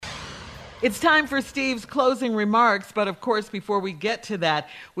It's time for Steve's closing remarks, but of course, before we get to that,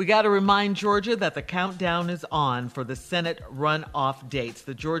 we got to remind Georgia that the countdown is on for the Senate runoff dates,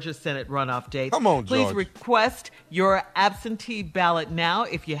 the Georgia Senate runoff dates. Come on, Please Georgia. request your absentee ballot now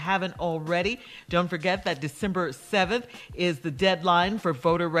if you haven't already. Don't forget that December 7th is the deadline for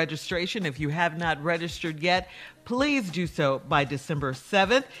voter registration. If you have not registered yet, please do so by December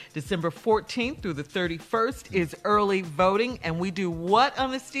 7th. December 14th through the 31st is early voting. And we do what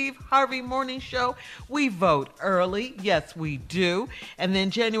on the Steve Harvey Morning Show? We vote early. Yes, we do. And then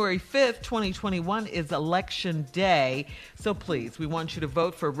January 5th, 2021 is Election Day. So please, we want you to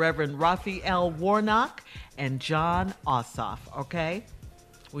vote for Reverend Raphael Warnock and John Ossoff, okay?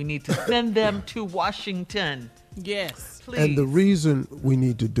 We need to send them to Washington. Yes. Please. And the reason we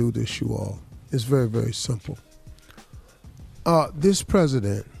need to do this, you all, is very, very simple. This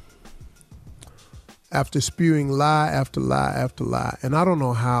president, after spewing lie after lie after lie, and I don't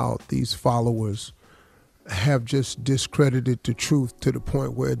know how these followers have just discredited the truth to the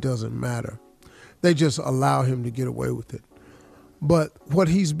point where it doesn't matter. They just allow him to get away with it. But what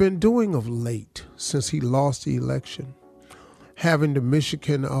he's been doing of late, since he lost the election, having the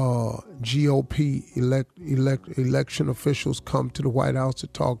Michigan GOP election officials come to the White House to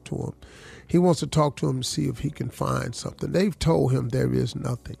talk to him. He wants to talk to him to see if he can find something. They've told him there is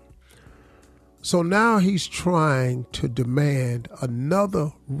nothing. So now he's trying to demand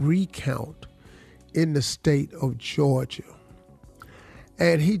another recount in the state of Georgia.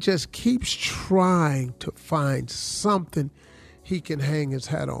 And he just keeps trying to find something he can hang his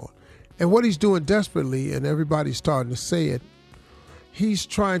hat on. And what he's doing desperately, and everybody's starting to say it, he's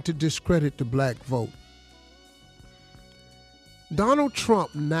trying to discredit the black vote. Donald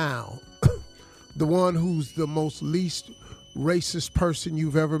Trump now, the one who's the most least racist person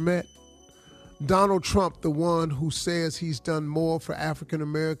you've ever met, Donald Trump, the one who says he's done more for African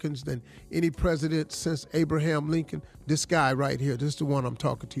Americans than any president since Abraham Lincoln, this guy right here, this is the one I'm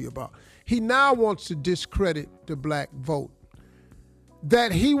talking to you about. He now wants to discredit the black vote.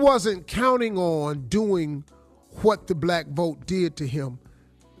 That he wasn't counting on doing what the black vote did to him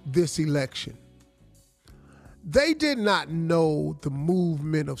this election. They did not know the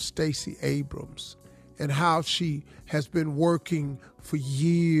movement of Stacey Abrams and how she has been working for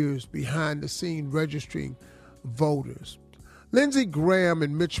years behind the scene registering voters. Lindsey Graham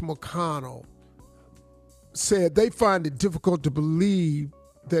and Mitch McConnell said they find it difficult to believe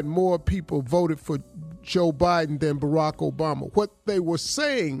that more people voted for Joe Biden than Barack Obama. What they were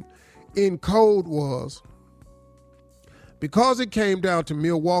saying in code was, because it came down to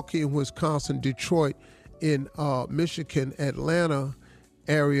Milwaukee in Wisconsin, Detroit in Michigan, Atlanta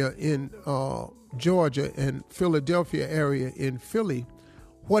area in Georgia, and Philadelphia area in Philly,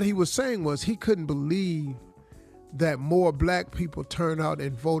 what he was saying was he couldn't believe that more black people turned out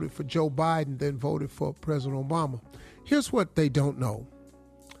and voted for Joe Biden than voted for President Obama. Here's what they don't know,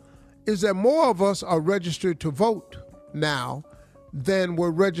 is that more of us are registered to vote now than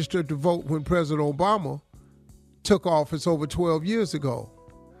were registered to vote when President Obama took office over 12 years ago.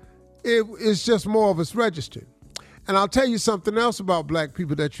 It's just more of us registered. And I'll tell you something else about black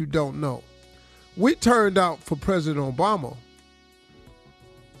people that you don't know. We turned out for President Obama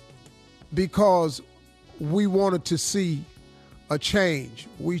because we wanted to see a change.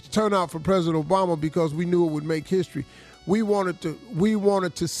 We turned out for President Obama because we knew it would make history. We wanted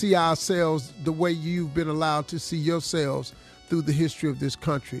to see ourselves the way you've been allowed to see yourselves through the history of this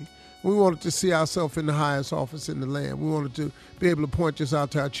country. We wanted to see ourselves in the highest office in the land. We wanted to be able to point this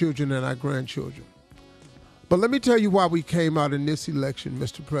out to our children and our grandchildren. But let me tell you why we came out in this election,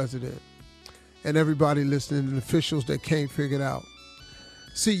 Mr. President, and everybody listening and officials that can't figure it out.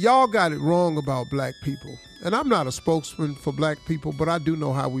 See, y'all got it wrong about black people. And I'm not a spokesman for black people, but I do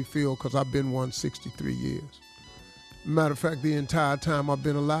know how we feel because I've been one 63 years. Matter of fact, the entire time I've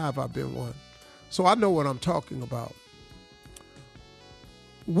been alive, I've been one. So I know what I'm talking about.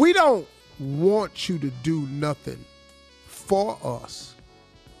 We don't want you to do nothing for us,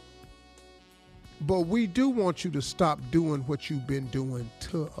 but we do want you to stop doing what you've been doing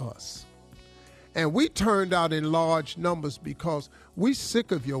to us. And we turned out in large numbers because we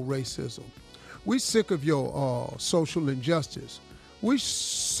sick of your racism. We sick of your social injustice. We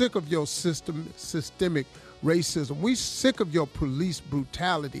sick of your systemic racism. We sick of your police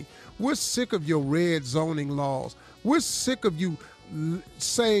brutality. We're sick of your red zoning laws. We're sick of you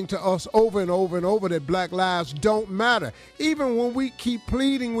saying to us over and over and over that black lives don't matter, even when we keep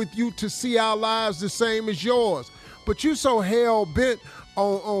pleading with you to see our lives the same as yours. But you're so hell-bent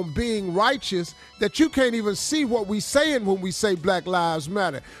on being righteous that you can't even see what we saying when we say Black Lives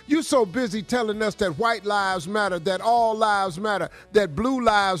Matter. You so busy telling us that white lives matter, that all lives matter, that blue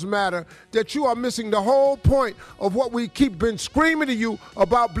lives matter, that you are missing the whole point of what we keep been screaming to you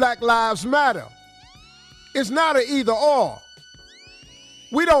about Black Lives Matter. It's not an either or.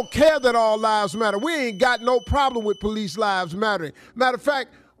 We don't care that all lives matter. We ain't got no problem with police lives mattering. Matter of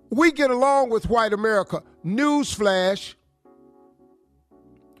fact, we get along with white America. Newsflash.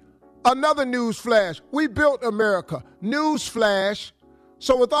 Another newsflash. We built America. Newsflash.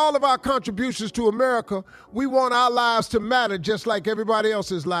 So with all of our contributions to America, we want our lives to matter just like everybody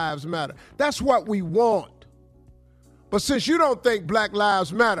else's lives matter. That's what we want. But since you don't think Black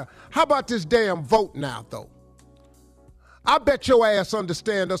lives matter, how about this damn vote now, though? I bet your ass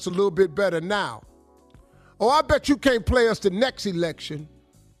understand us a little bit better now. Oh, I bet you can't play us the next election.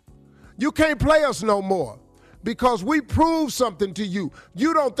 You can't play us no more because we proved something to you.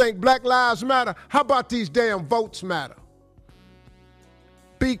 You don't think Black lives matter? How about these damn votes matter?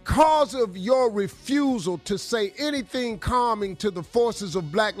 Because of your refusal to say anything calming to the forces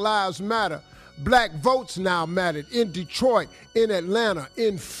of Black Lives Matter, black votes now mattered in Detroit, in Atlanta,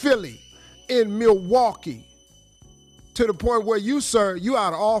 in Philly, in Milwaukee, to the point where you, sir, you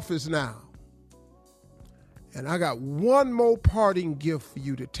out of office now. And I got one more parting gift for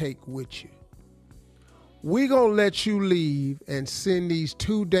you to take with you. We gonna let you leave and send these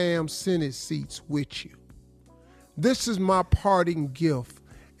 2 damn Senate seats with you. This is my parting gift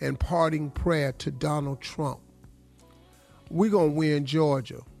and parting prayer to Donald Trump. We gonna win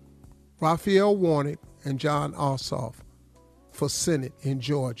Georgia. Raphael Warnock and John Ossoff for Senate in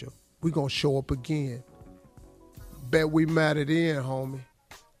Georgia. We gonna show up again. Bet we mattered in, homie.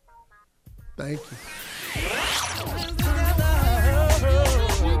 Thank you.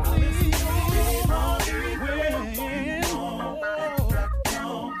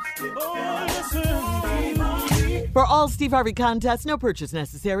 For all Steve Harvey contests, no purchase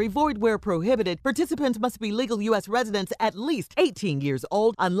necessary, void where prohibited. Participants must be legal U.S. residents at least 18 years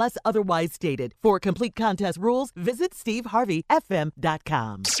old unless otherwise stated. For complete contest rules, visit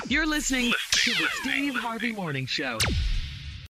SteveHarveyFM.com. You're listening to the Steve Harvey Morning Show.